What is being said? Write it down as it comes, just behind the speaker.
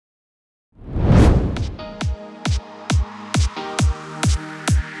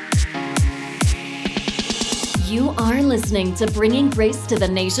You are listening to Bringing Grace to the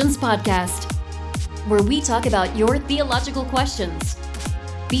Nations podcast, where we talk about your theological questions.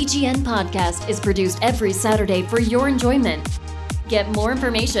 BGN Podcast is produced every Saturday for your enjoyment. Get more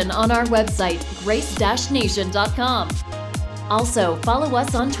information on our website, grace-nation.com. Also, follow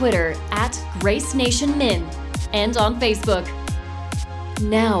us on Twitter at GraceNationMin and on Facebook.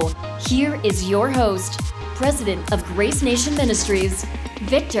 Now, here is your host, President of Grace Nation Ministries,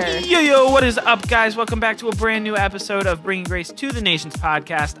 Victor. Yo, what is up, guys? Welcome back to a brand new episode of Bringing Grace to the Nations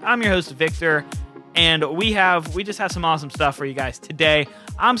podcast. I'm your host, Victor, and we just have some awesome stuff for you guys today.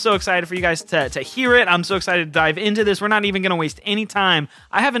 I'm so excited for you guys to hear it. I'm so excited to dive into this. We're not even going to waste any time.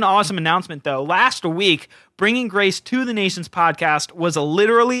 I have an awesome announcement, though. Last week, Bringing Grace to the Nations podcast was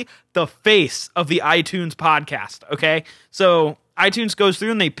literally the face of the iTunes podcast, okay? So iTunes goes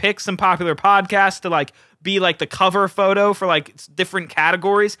through and they pick some popular podcasts to be the cover photo for different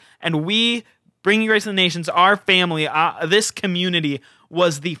categories, and we, Bringing Grace to the Nations, our family, this community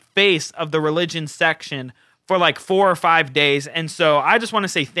was the face of the religion section for 4 or 5 days. And so I just want to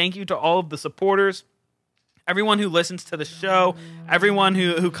say thank you to all of the supporters, everyone who listens to the show, everyone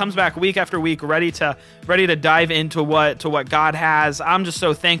who comes back week after week ready to dive into what God has. I'm just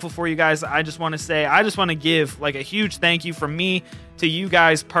so thankful for you guys. I just want to give a huge thank you from me to you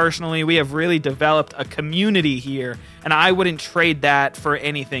guys personally. We have really developed a community here, and I wouldn't trade that for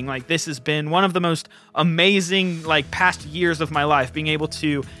anything. This has been one of the most amazing past years of my life, being able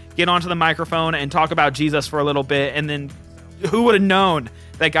to get onto the microphone and talk about Jesus for a little bit, and then who would have known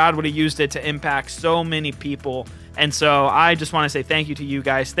that God would have used it to impact so many people. And so I just want to say thank you to you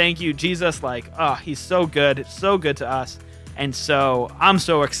guys. Thank you, Jesus. He's so good. It's so good to us. And so I'm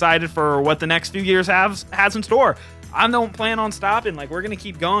so excited for what the next few years has in store. I don't plan on stopping. We're going to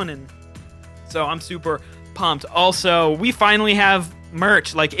keep going. And so I'm super pumped. Also, we finally have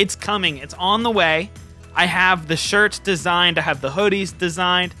merch. It's coming. It's on the way. I have the shirts designed. I have the hoodies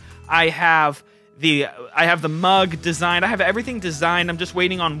designed. I have the mug designed. I have everything designed. I'm just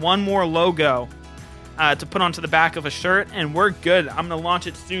waiting on one more logo to put onto the back of a shirt, and we're good. I'm gonna launch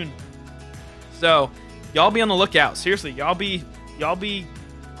it soon. So y'all be on the lookout. Seriously, y'all be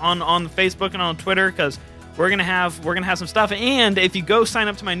on Facebook and on Twitter, because we're gonna have some stuff. And if you go sign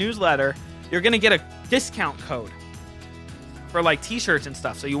up to my newsletter, you're gonna get a discount code for t-shirts and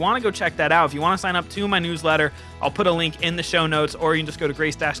stuff. So you want to go check that out. If you want to sign up to my newsletter, I'll put a link in the show notes, or you can just go to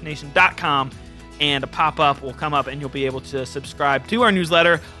grace-nation.com and a pop-up will come up and you'll be able to subscribe to our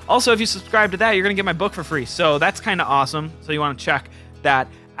newsletter. Also, if you subscribe to that, you're going to get my book for free. So that's kind of awesome. So you want to check that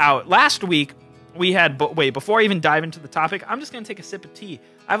out. Last week, we had, before I even dive into the topic, I'm just going to take a sip of tea.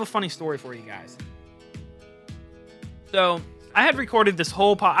 I have a funny story for you guys. So I had recorded this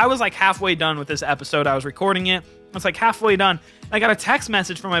whole I was halfway done with this episode. I was recording it. I was halfway done. I got a text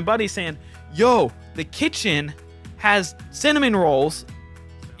message from my buddy saying, yo, the kitchen has cinnamon rolls.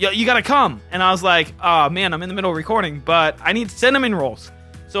 You gotta come. And I was like, oh man, I'm in the middle of recording, but I need cinnamon rolls.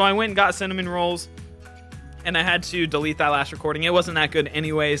 So I went and got cinnamon rolls, and I had to delete that last recording. It wasn't that good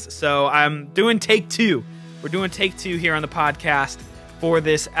anyways. So I'm doing take 2. We're doing take 2 here on the podcast for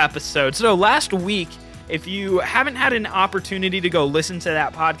this episode. So last week, if you haven't had an opportunity to go listen to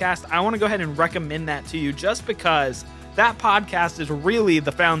that podcast, I want to go ahead and recommend that to you, just because that podcast is really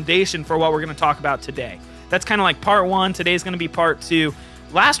the foundation for what we're going to talk about today. That's kind of part 1. Today's going to be part 2.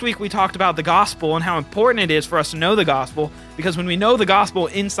 Last week, we talked about the gospel and how important it is for us to know the gospel, because when we know the gospel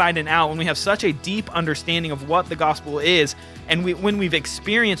inside and out, when we have such a deep understanding of what the gospel is, and when we've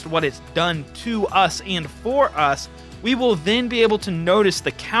experienced what it's done to us and for us, we will then be able to notice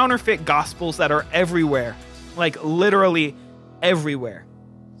the counterfeit gospels that are everywhere, literally everywhere.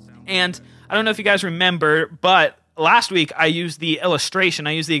 And I don't know if you guys remember, but last week I used the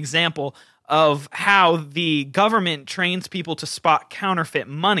example of how the government trains people to spot counterfeit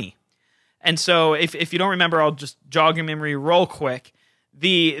money. And so if you don't remember, I'll just jog your memory real quick.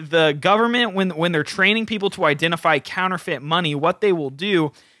 The government, when they're training people to identify counterfeit money, what they will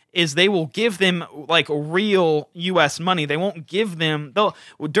do is they will give them real U.S. money. They won't give them,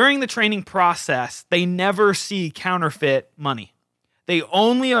 during the training process, they never see counterfeit money. They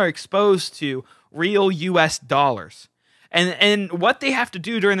only are exposed to real U.S. dollars. And what they have to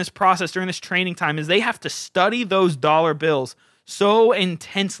do during this process, during this training time, is they have to study those dollar bills so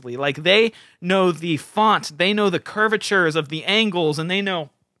intensely. They know the font, they know the curvatures of the angles, and they know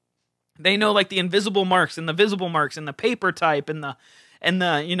the invisible marks and the visible marks and the paper type and the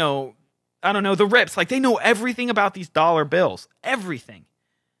the rips. They know everything about these dollar bills, everything.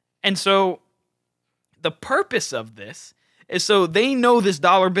 And so the purpose of this is so they know this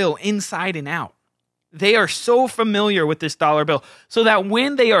dollar bill inside and out. They are so familiar with this dollar bill so that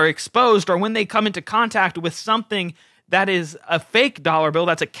when they are exposed or when they come into contact with something that is a fake dollar bill,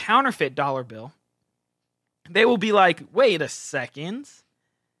 that's a counterfeit dollar bill, they will be like, wait a second.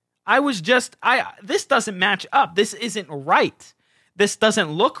 This doesn't match up. This isn't right. This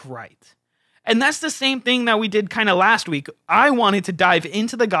doesn't look right. And that's the same thing that we did kind of last week. I wanted to dive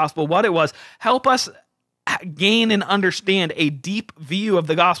into the gospel, what it was, help us gain and understand a deep view of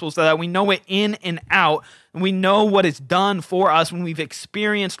the gospel so that we know it in and out, and we know what it's done for us when we've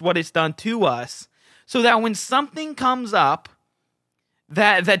experienced what it's done to us, so that when something comes up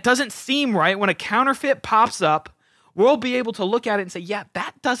that doesn't seem right, when a counterfeit pops up, we'll be able to look at it and say, yeah,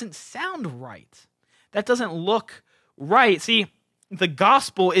 that doesn't sound right. That doesn't look right. See, the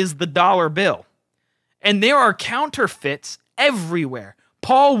gospel is the dollar bill, and there are counterfeits everywhere.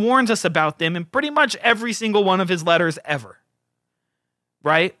 Paul warns us about them in pretty much every single one of his letters ever,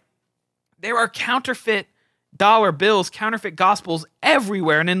 right? There are counterfeit dollar bills, counterfeit gospels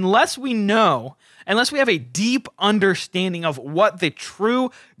everywhere. And unless we have a deep understanding of what the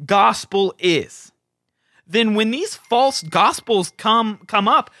true gospel is, then when these false gospels come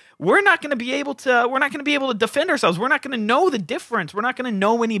up, we're not going to be able to defend ourselves. We're not going to know the difference. We're not going to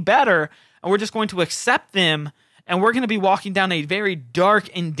know any better, and we're just going to accept them. And we're going to be walking down a very dark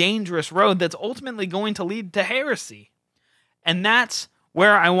and dangerous road that's ultimately going to lead to heresy. And that's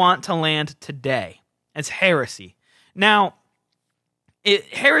where I want to land today. It's heresy. Now,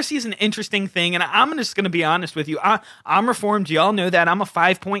 heresy is an interesting thing, and I'm just going to be honest with you. I'm Reformed. Y'all know that. I'm a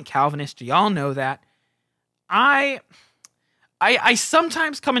 5-point Calvinist. Y'all know that. I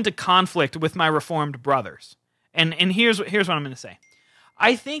sometimes come into conflict with my Reformed brothers. And here's what I'm going to say.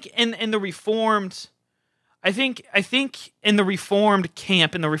 I think in the Reformed... I think in the Reformed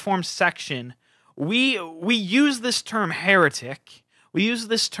camp, in the Reformed section, we use this term heretic. We use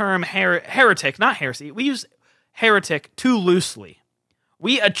this term heretic, not heresy. We use heretic too loosely.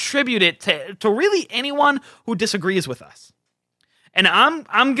 We attribute it to really anyone who disagrees with us. And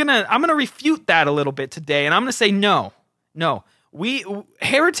I'm gonna refute that a little bit today, and I'm gonna say no.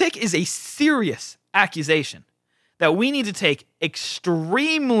 Heretic is a serious accusation that we need to take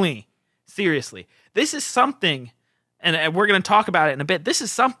extremely seriously. This is something, and we're going to talk about it in a bit. This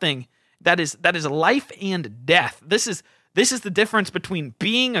is something that is life and death. This is the difference between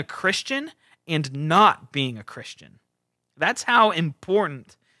being a Christian and not being a Christian. That's how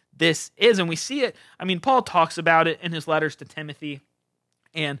important this is, and we see it. I mean, Paul talks about it in his letters to Timothy,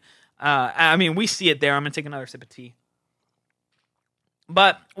 and we see it there. I'm going to take another sip of tea.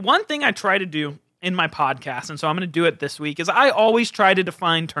 But one thing I try to do in my podcast, and so I'm going to do it this week, is I always try to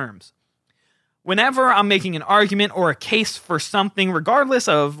define terms. Whenever I'm making an argument or a case for something, regardless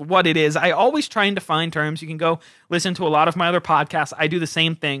of what it is, I always try and define terms. You can go listen to a lot of my other podcasts. I do the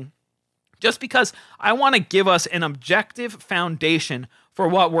same thing just because I want to give us an objective foundation for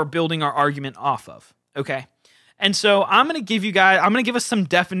what we're building our argument off of, okay? And so I'm going to give us some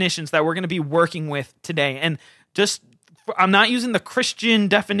definitions that we're going to be working with today. And I'm not using the Christian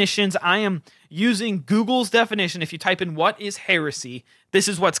definitions. I am using Google's definition. If you type in what is heresy, this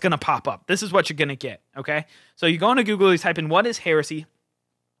is what's going to pop up. This is what you're going to get, okay? So you go into Google, you type in what is heresy.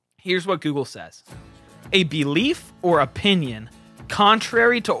 Here's what Google says. A belief or opinion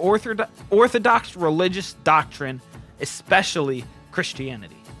contrary to orthodox religious doctrine, especially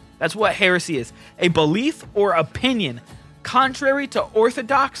Christianity. That's what heresy is. A belief or opinion contrary to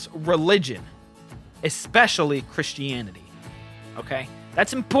orthodox religion, especially Christianity. Okay?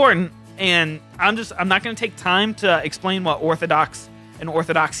 That's important, and I'm not going to take time to explain what orthodox and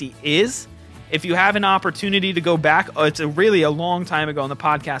orthodoxy is. If you have an opportunity to go back, it's really a long time ago in the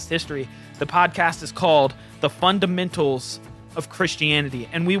podcast history. The podcast is called The Fundamentals of Christianity,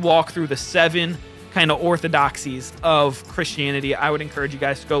 and we walk through the 7 kind of orthodoxies of Christianity. I would encourage you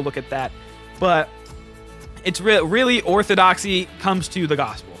guys to go look at that. But it's really orthodoxy comes to the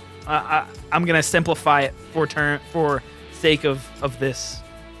gospel. I'm going to simplify it for sake of this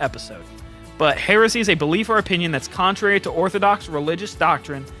episode. But heresy is a belief or opinion that's contrary to orthodox religious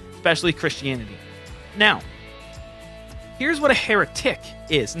doctrine, especially Christianity. Now, here's what a heretic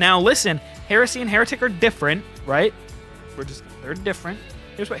is. Now, listen, heresy and heretic are different, right? They're different.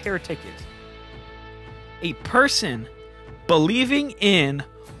 Here's what heretic is. A person believing in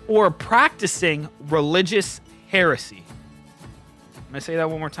or practicing religious heresy. I'm going to say that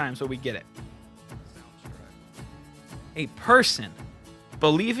one more time so we get it. A person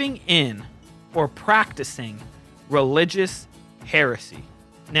believing in or practicing religious heresy.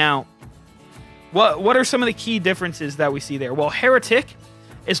 Now, what are some of the key differences that we see there? Well, heretic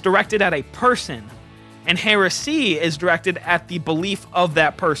is directed at a person, and heresy is directed at the belief of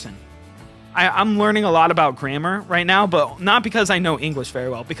that person. I'm learning a lot about grammar right now, but not because I know English very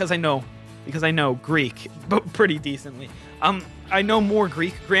well, because I know Greek, but pretty decently. I know more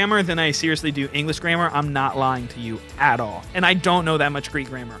Greek grammar than I seriously do English grammar. I'm not lying to you at all. And I don't know that much Greek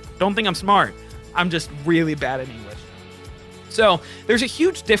grammar. Don't think I'm smart. I'm just really bad at English. So there's a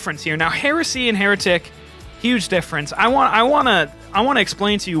huge difference here. Now, heresy and heretic, huge difference. I want to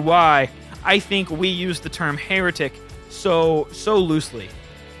explain to you why I think we use the term heretic so loosely.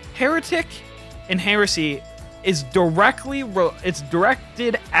 Heretic and heresy is it's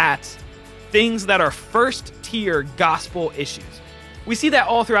directed at things that are first tier gospel issues. We see that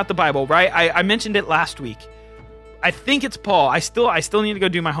all throughout the Bible, right? I mentioned it last week. I think it's Paul. I still need to go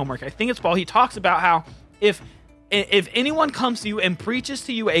do my homework. I think it's Paul. He talks about how if anyone comes to you and preaches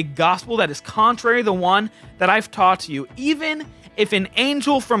to you a gospel that is contrary to the one that I've taught to you, even if an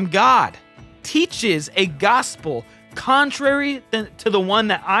angel from God teaches a gospel contrary to the one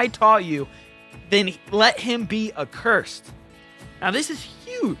that I taught you, then let him be accursed. Now, this is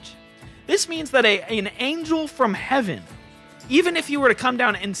huge. This means that an angel from heaven, even if you were to come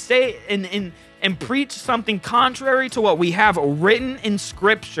down and say and preach something contrary to what we have written in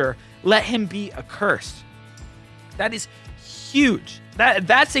Scripture, let him be accursed. That is huge.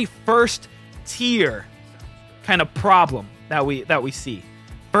 That's a first tier kind of problem that we see.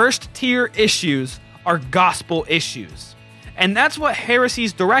 First tier issues are gospel issues. And that's what heresy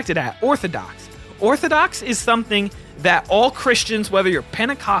is directed at, orthodox. Orthodox is something that all Christians, whether you're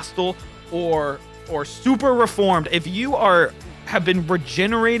Pentecostal or super reformed, if you have been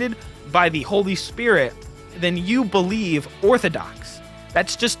regenerated by the Holy Spirit, then you believe orthodox.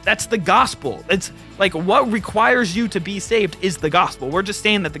 That's the gospel. It's like what requires you to be saved is the gospel. We're just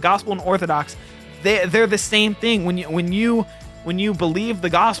saying that the gospel and orthodox, they're the same thing. When you believe the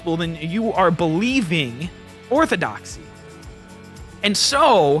gospel, then you are believing orthodoxy. And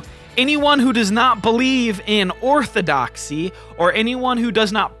so anyone who does not believe in orthodoxy, or anyone who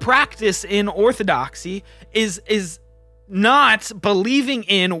does not practice in orthodoxy, is not believing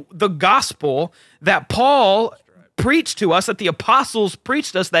in the gospel that Paul preached to us, that the apostles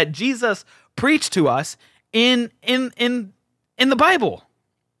preached us, that Jesus preached to us in the Bible.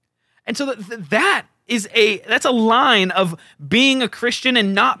 And so that's a line of being a Christian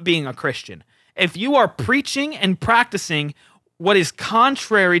and not being a Christian. If you are preaching and practicing what is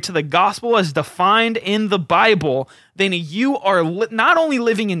contrary to the gospel as defined in the Bible, then you are not only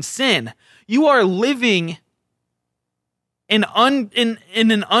living in sin, you are living in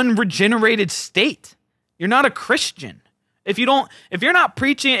an unregenerated state. You're not a Christian. If you're not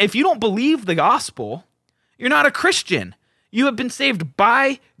preaching, if you don't believe the gospel, you're not a Christian. You have been saved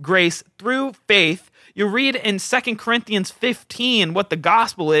by grace through faith. You read in 2 Corinthians 15 what the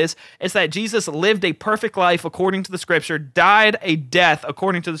gospel is that Jesus lived a perfect life according to the scripture, died a death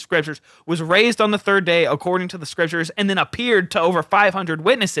according to the scriptures, was raised on the third day according to the scriptures, and then appeared to over 500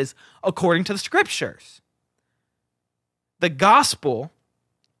 witnesses according to the scriptures. The gospel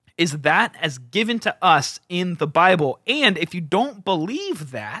is that as given to us in the Bible. And if you don't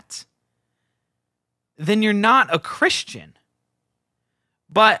believe that, then you're not a Christian.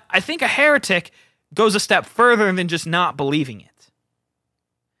 But I think a heretic goes a step further than just not believing it.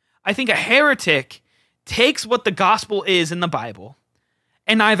 I think a heretic takes what the gospel is in the Bible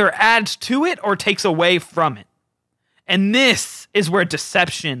and either adds to it or takes away from it. And this is where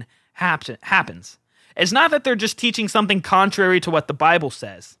deception happens. It's not that they're just teaching something contrary to what the Bible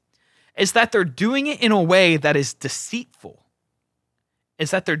says. It's that they're doing it in a way that is deceitful.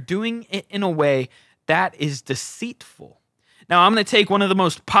 It's that they're doing it in a way that is deceitful. Now, I'm going to take one of the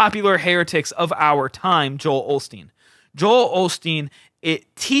most popular heretics of our time, Joel Osteen. Joel Osteen,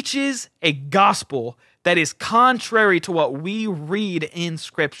 it teaches a gospel that is contrary to what we read in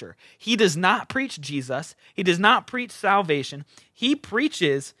Scripture. He does not preach Jesus. He does not preach salvation. He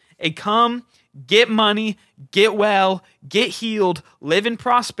preaches a come, get money, get well, get healed, live in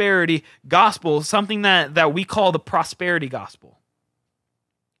prosperity gospel, something that we call the prosperity gospel,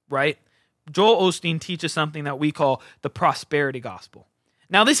 right? Joel Osteen teaches something that we call the prosperity gospel.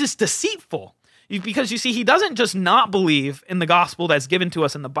 Now, this is deceitful because you see, he doesn't just not believe in the gospel that's given to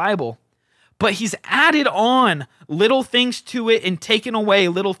us in the Bible, but he's added on little things to it and taken away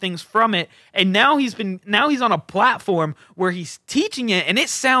little things from it. And now he's on a platform where he's teaching it and it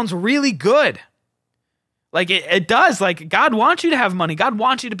sounds really good. Like it does. Like God wants you to have money. God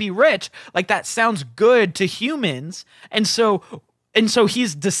wants you to be rich. Like that sounds good to humans. And so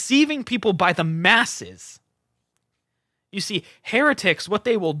he's deceiving people by the masses. You see, heretics, what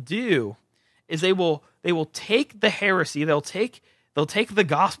they will do is they will take the heresy, they'll take the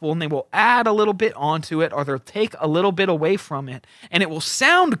gospel and they will add a little bit onto it, or they'll take a little bit away from it, and it will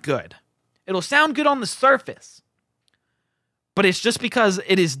sound good. It'll sound good on the surface, but it's just because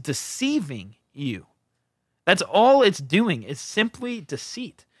it is deceiving you. That's all it's doing. It's simply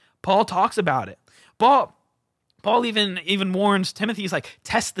deceit. Paul talks about it. Paul even warns Timothy, he's like,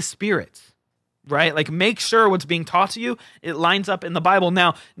 test the spirits, right? Like, make sure what's being taught to you, it lines up in the Bible.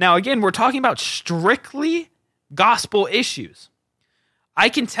 Now again, we're talking about strictly gospel issues. I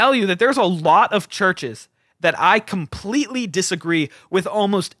can tell you that there's a lot of churches that I completely disagree with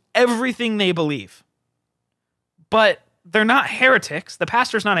almost everything they believe. But they're not heretics. The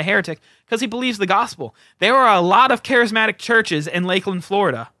pastor's not a heretic because he believes the gospel. There are a lot of charismatic churches in Lakeland,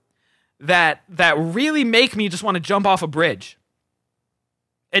 Florida that really make me just want to jump off a bridge.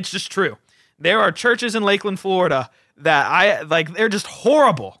 It's just true. There are churches in Lakeland, Florida that they're just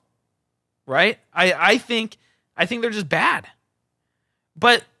horrible, right? I think they're just bad.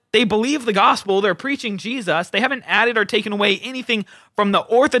 But they believe the gospel. They're preaching Jesus. They haven't added or taken away anything from the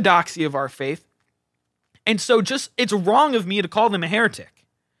orthodoxy of our faith. And so it's wrong of me to call them a heretic.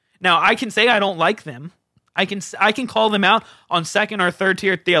 Now, I can say I don't like them. I can call them out on second or third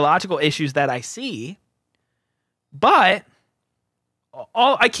tier theological issues that I see, but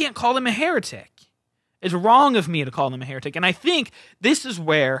I can't call them a heretic. It's wrong of me to call them a heretic. And I think this is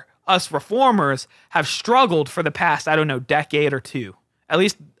where us reformers have struggled for the past, decade or two, at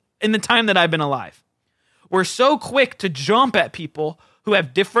least in the time that I've been alive. We're so quick to jump at people who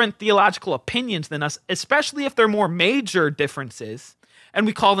have different theological opinions than us, especially if they're more major differences, and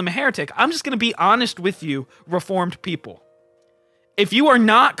we call them a heretic. I'm just going to be honest with you, Reformed people. If you are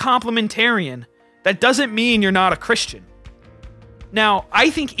not complementarian, that doesn't mean you're not a Christian. Now, I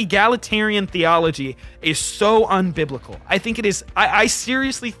think egalitarian theology is so unbiblical. I think it is, I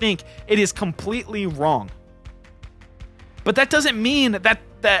seriously think it is completely wrong. But that doesn't mean that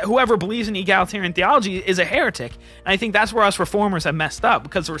whoever believes in egalitarian theology is a heretic. And I think that's where us reformers have messed up,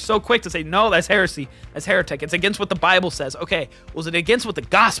 because we're so quick to say, no, that's heresy, that's heretic. It's against what the Bible says. Okay, was it against what the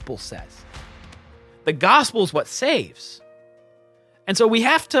gospel says? The gospel is what saves. And so we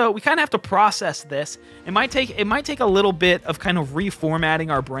kind of have to process this. It might take a little bit of kind of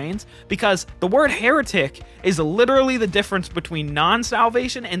reformatting our brains, because the word heretic is literally the difference between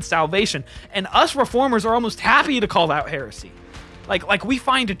non-salvation and salvation. And us reformers are almost happy to call out heresy. Like we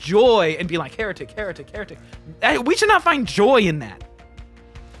find joy in being like heretic. We should not find joy in that.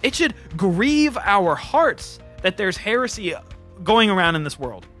 It should grieve our hearts that there's heresy going around in this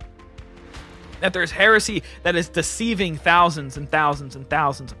world. That there's heresy that is deceiving thousands and thousands and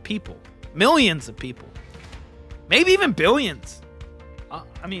thousands of people. Millions of people. Maybe even billions.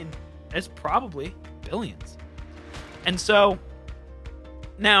 It's probably billions. And so,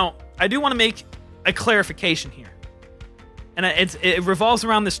 now, I do want to make a clarification here. And it revolves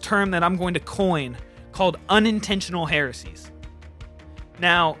around this term that I'm going to coin called unintentional heresies.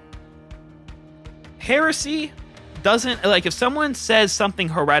 Now, heresy doesn't, if someone says something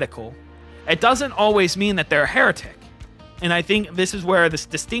heretical, it doesn't always mean that they're a heretic. And I think this is where this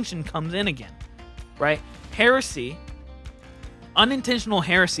distinction comes in again, right? Heresy, unintentional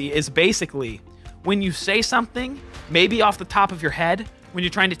heresy, is basically when you say something, maybe off the top of your head, when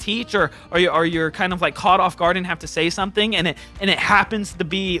you're trying to teach, or you're kind of caught off guard and have to say something, and it happens to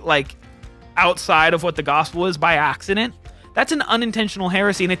be outside of what the gospel is by accident. That's an unintentional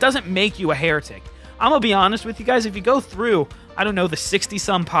heresy, and it doesn't make you a heretic. I'm going to be honest with you guys. If you go through, the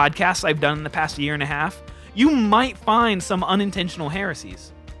 60-some podcasts I've done in the past year and a half, you might find some unintentional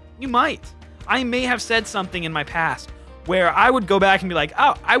heresies. You might. I may have said something in my past where I would go back and be like,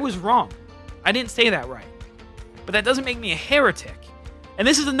 oh, I was wrong. I didn't say that right. But that doesn't make me a heretic. And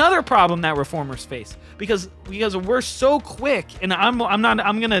this is another problem that reformers face, because we're so quick, and I'm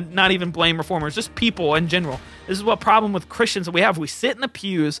gonna not even blame reformers, just people in general. This is what problem with Christians that we have. We sit in the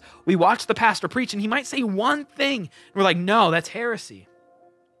pews, we watch the pastor preach, and he might say one thing, and we're like, no, that's heresy.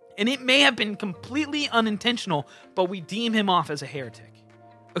 And it may have been completely unintentional, but we deem him off as a heretic.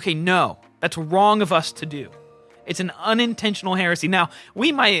 Okay, no, that's wrong of us to do. It's an unintentional heresy. Now,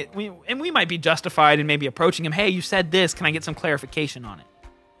 we might be justified in maybe approaching him, hey, you said this, can I get some clarification on it?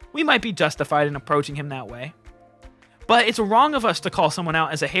 We might be justified in approaching him that way. But it's wrong of us to call someone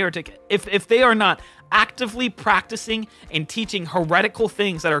out as a heretic if they are not actively practicing and teaching heretical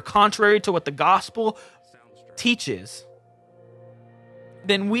things that are contrary to what the gospel teaches.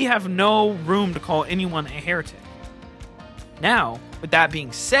 Then we have no room to call anyone a heretic. Now, with that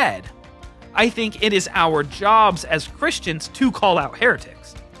being said, I think it is our jobs as Christians to call out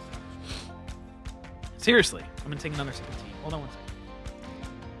heretics. Seriously, I'm going to take another sip of tea. Hold on one second.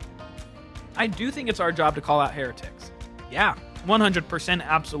 I do think it's our job to call out heretics. Yeah, 100%,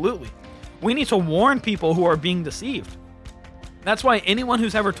 absolutely. We need to warn people who are being deceived. That's why anyone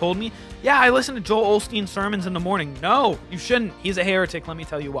who's ever told me, yeah, I listen to Joel Osteen sermons in the morning. No, you shouldn't. He's a heretic. Let me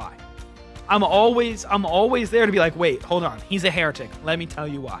tell you why. I'm always there to be like, wait, hold on. He's a heretic. Let me tell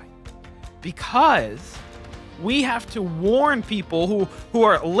you why. Because we have to warn people who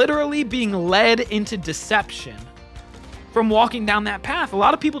are literally being led into deception from walking down that path. A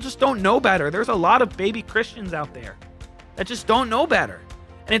lot of people just don't know better. There's a lot of baby Christians out there that just don't know better.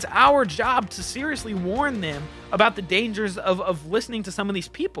 And it's our job to seriously warn them about the dangers of listening to some of these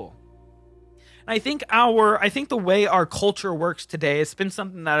people. And I think the way our culture works today, it's been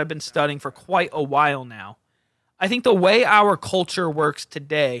something that I've been studying for quite a while now. I think the way our culture works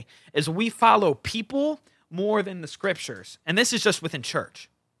today is we follow people more than the scriptures. And this is just within church.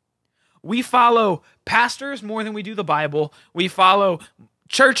 We follow pastors more than we do the Bible. We follow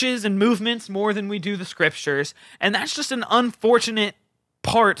churches and movements more than we do the scriptures. And that's just an unfortunate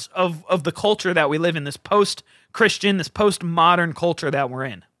part of the culture that we live in, this post-Christian, this post-modern culture that we're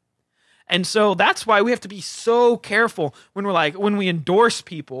in. And so that's why we have to be so careful when we endorse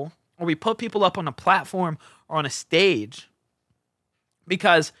people or we put people up on a platform or on a stage,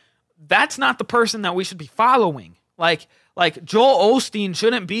 because that's not the person that we should be following. Like Joel Osteen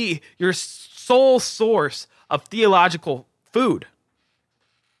shouldn't be your sole source of theological food.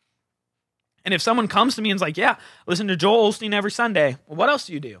 And if someone comes to me and is like, yeah, listen to Joel Osteen every Sunday. Well, what else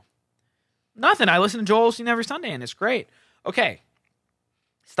do you do? Nothing. I listen to Joel Osteen every Sunday and it's great. Okay.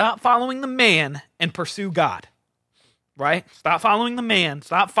 Stop following the man and pursue God. Right? Stop following the man.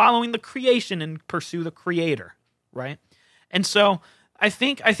 Stop following the creation and pursue the creator. Right? And so I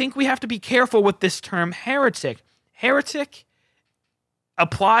think we have to be careful with this term heretic. Heretic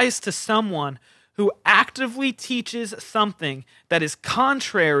applies to someone who actively teaches something that is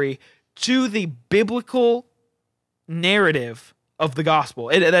contrary to the biblical narrative of the gospel.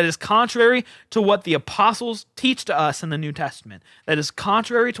 That is contrary to what the apostles teach to us in the New Testament. That is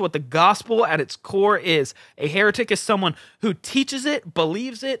contrary to what the gospel at its core is. A heretic is someone who teaches it,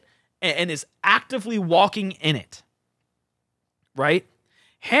 believes it, and is actively walking in it. Right?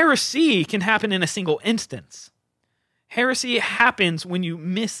 Heresy can happen in a single instance. Heresy happens when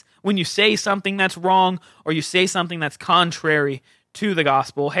you say something that's wrong or you say something that's contrary to the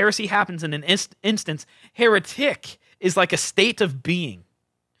gospel. Heresy happens in an instance. Heretic is like a state of being.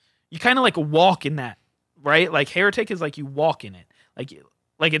 You kind of like walk in that, right? Like heretic is like you walk in it.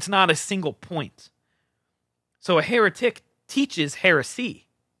 Like it's not a single point. So a heretic teaches heresy.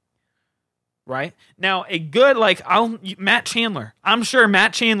 Right? Now, a good, Matt Chandler. I'm sure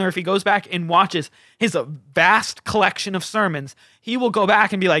Matt Chandler, if he goes back and watches his vast collection of sermons, he will go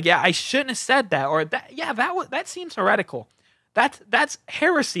back and be like, yeah, I shouldn't have said that. Or, that seems heretical. That's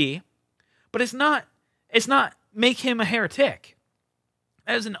heresy, but it's not make him a heretic.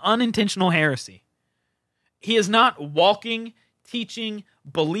 That is an unintentional heresy. He is not walking, teaching,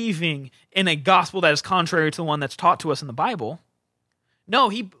 believing in a gospel that is contrary to the one that's taught to us in the Bible.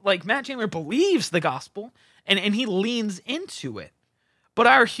 No, Matt Chandler believes the gospel and he leans into it. But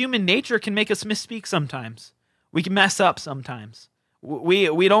our human nature can make us misspeak sometimes. We can mess up sometimes.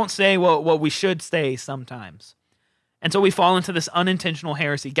 We don't say what we should say sometimes. And so we fall into this unintentional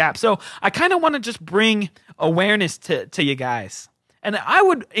heresy gap. So I kind of want to just bring awareness to you guys. And I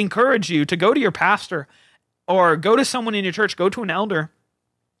would encourage you to go to your pastor or go to someone in your church, go to an elder,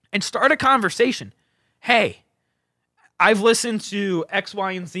 and start a conversation. Hey, I've listened to X,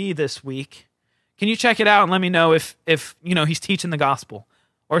 Y, and Z this week. Can you check it out and let me know if he's teaching the gospel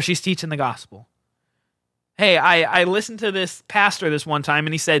or she's teaching the gospel? Hey, I listened to this pastor this one time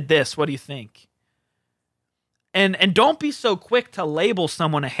and he said this. What do you think? And don't be so quick to label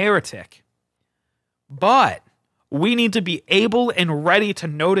someone a heretic. But we need to be able and ready to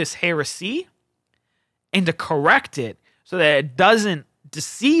notice heresy and to correct it so that it doesn't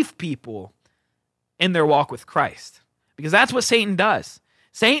deceive people in their walk with Christ. Because that's what Satan does.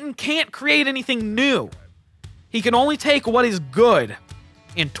 Satan can't create anything new. He can only take what is good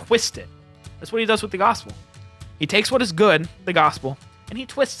and twist it. That's what he does with the gospel. He takes what is good, the gospel, and he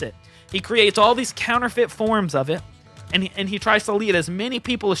twists it. He creates all these counterfeit forms of it, and he tries to lead as many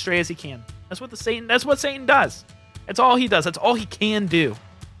people astray as he can. That's what Satan does. That's all he does. That's all he can do.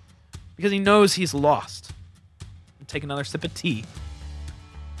 Because he knows he's lost. Take another sip of tea.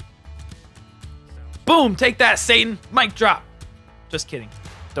 Boom, take that, Satan. Mic drop. Just kidding.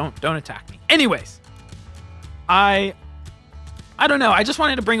 Don't attack me. Anyways, I don't know. I just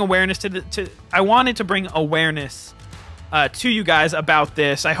wanted to bring awareness to you guys about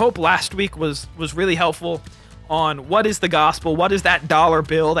this. I hope last week was really helpful on what is the gospel, what is that dollar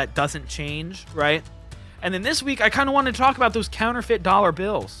bill that doesn't change, right? And then this week, I kind of wanted to talk about those counterfeit dollar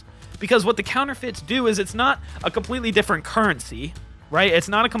bills, Because what the counterfeits do is it's not a completely different currency, right? It's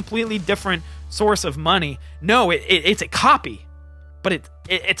not a completely different source of money. No, it's a copy, but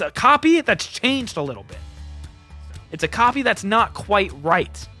it's a copy that's changed a little bit. It's a copy that's not quite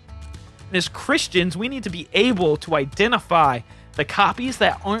right. And as Christians, we need to be able to identify the copies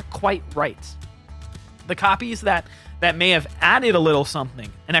that aren't quite right. The copies that may have added a little something,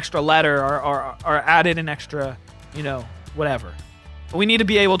 an extra letter or added an extra, whatever. But we need to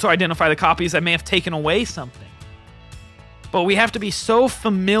be able to identify the copies that may have taken away something. But we have to be so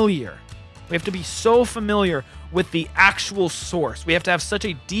familiar. We have to be so familiar with the actual source. We have to have such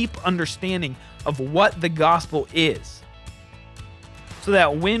a deep understanding of what the gospel is, so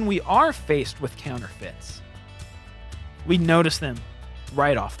that when we are faced with counterfeits, we notice them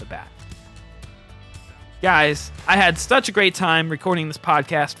right off the bat. Guys, I had such a great time recording this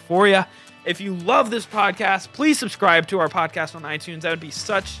podcast for you. If you love this podcast, please subscribe to our podcast on iTunes. That would be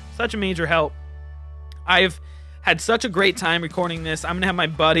such a major help. I've had such a great time recording this. I'm going to have my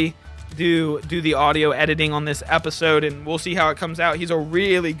buddy do the audio editing on this episode, and we'll see how it comes out. He's a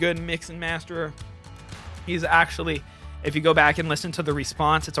really good mix and masterer. He's actually, if you go back and listen to the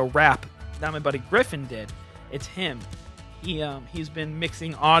response, it's a rap that my buddy Griffin did. It's him. He's been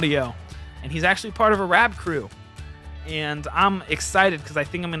mixing audio, and he's actually part of a rap crew. And I'm excited because I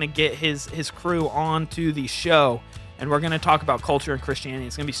think I'm going to get his crew onto the show, and we're going to talk about culture and Christianity.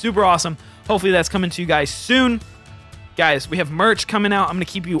 It's going to be super awesome. Hopefully that's coming to you guys soon. Guys, we have merch coming out. I'm going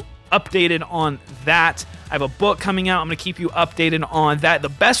to keep you updated on that. I have a book coming out. I'm going to keep you updated on that. The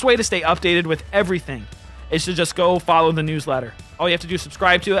best way to stay updated with everything is to just go follow the newsletter. All you have to do is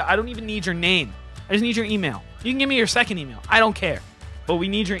subscribe to it. I don't even need your name. I just need your email. You can give me your second email. I don't care. But we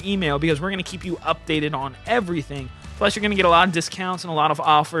need your email because we're going to keep you updated on everything. Plus, you're going to get a lot of discounts and a lot of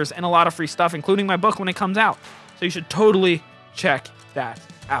offers and a lot of free stuff, including my book when it comes out. So you should totally check that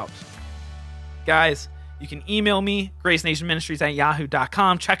out. Guys, you can email me,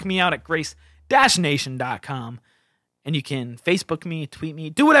 gracenationministries@yahoo.com. Check me out at grace-nation.com. And you can Facebook me, tweet me,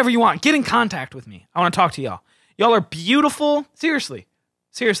 do whatever you want. Get in contact with me. I want to talk to y'all. Y'all are beautiful. Seriously,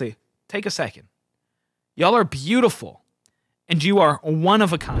 take a second. Y'all are beautiful, and you are one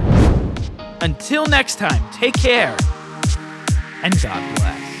of a kind. Until next time, take care, and God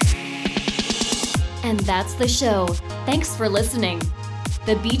bless. And that's the show. Thanks for listening.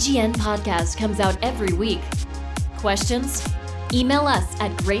 The BGN podcast comes out every week. Questions? Email us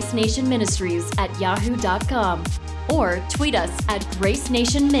at gracenationministries@yahoo.com or tweet us at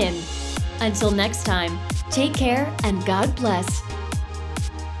gracenationmin. Until next time, take care and God bless.